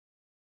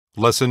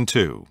Lesson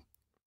 2.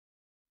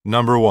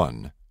 Number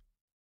 1.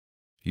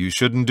 You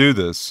shouldn't do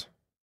this.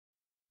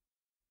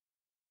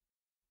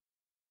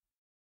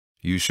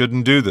 You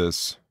shouldn't do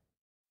this.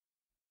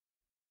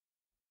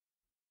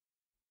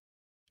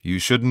 You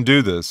shouldn't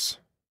do this.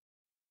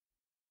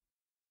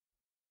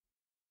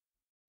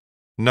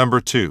 Number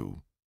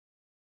 2.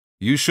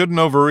 You shouldn't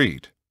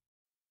overeat.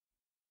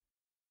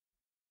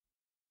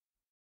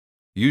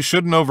 You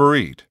shouldn't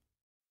overeat.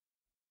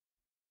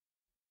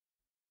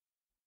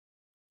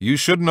 You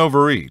shouldn't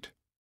overeat.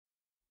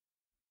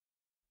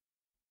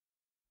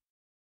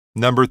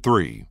 Number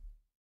 3.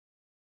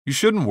 You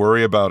shouldn't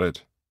worry about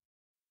it.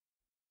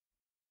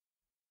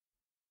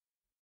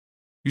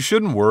 You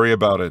shouldn't worry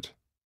about it.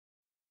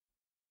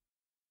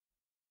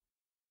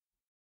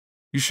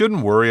 You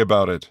shouldn't worry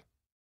about it.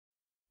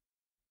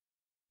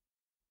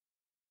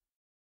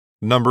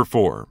 Number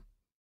 4.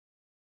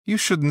 You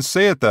shouldn't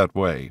say it that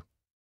way.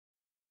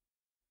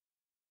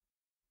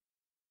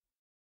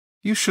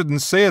 You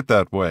shouldn't say it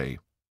that way.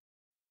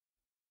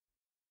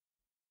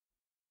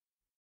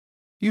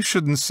 You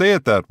shouldn't say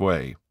it that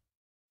way.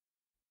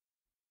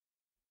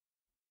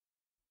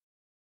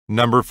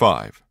 Number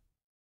 5.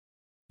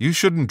 You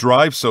shouldn't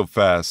drive so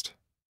fast.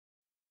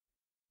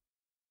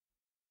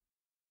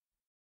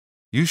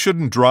 You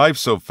shouldn't drive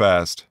so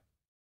fast.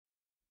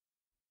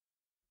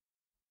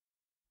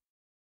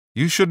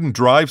 You shouldn't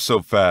drive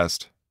so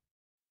fast.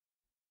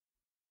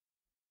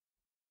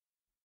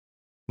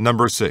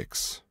 Number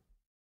 6.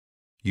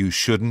 You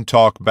shouldn't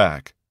talk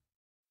back.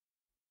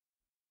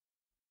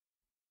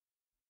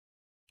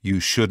 You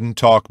shouldn't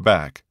talk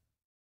back.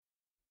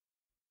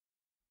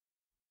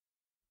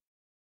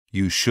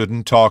 You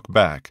shouldn't talk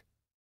back.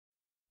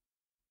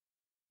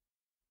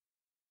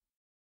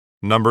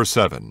 Number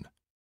 7.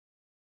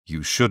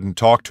 You shouldn't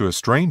talk to a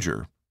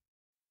stranger.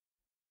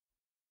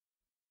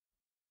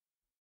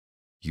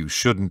 You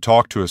shouldn't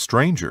talk to a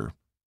stranger.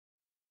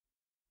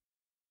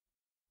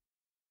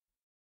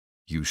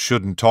 You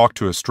shouldn't talk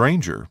to a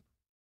stranger.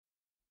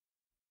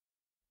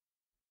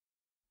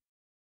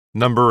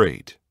 Number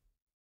 8.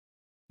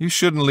 You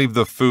shouldn't leave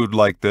the food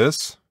like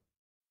this.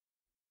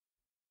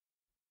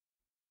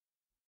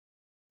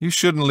 You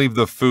shouldn't leave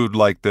the food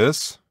like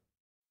this.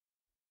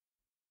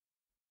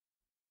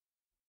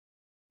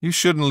 You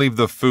shouldn't leave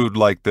the food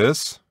like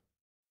this.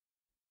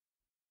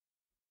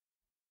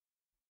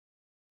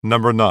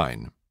 Number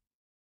 9.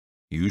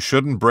 You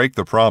shouldn't break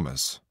the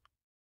promise.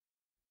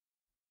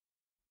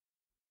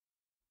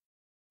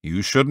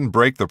 You shouldn't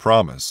break the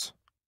promise.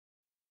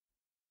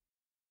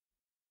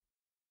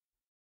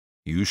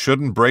 You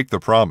shouldn't break the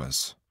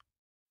promise.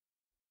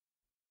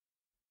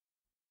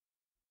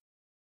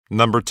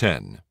 Number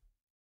 10.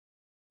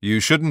 You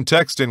shouldn't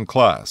text in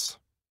class.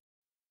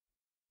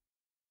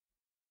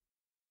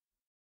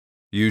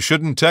 You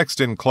shouldn't text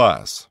in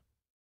class.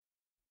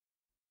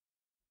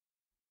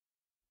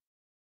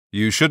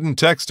 You shouldn't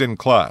text in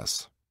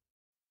class.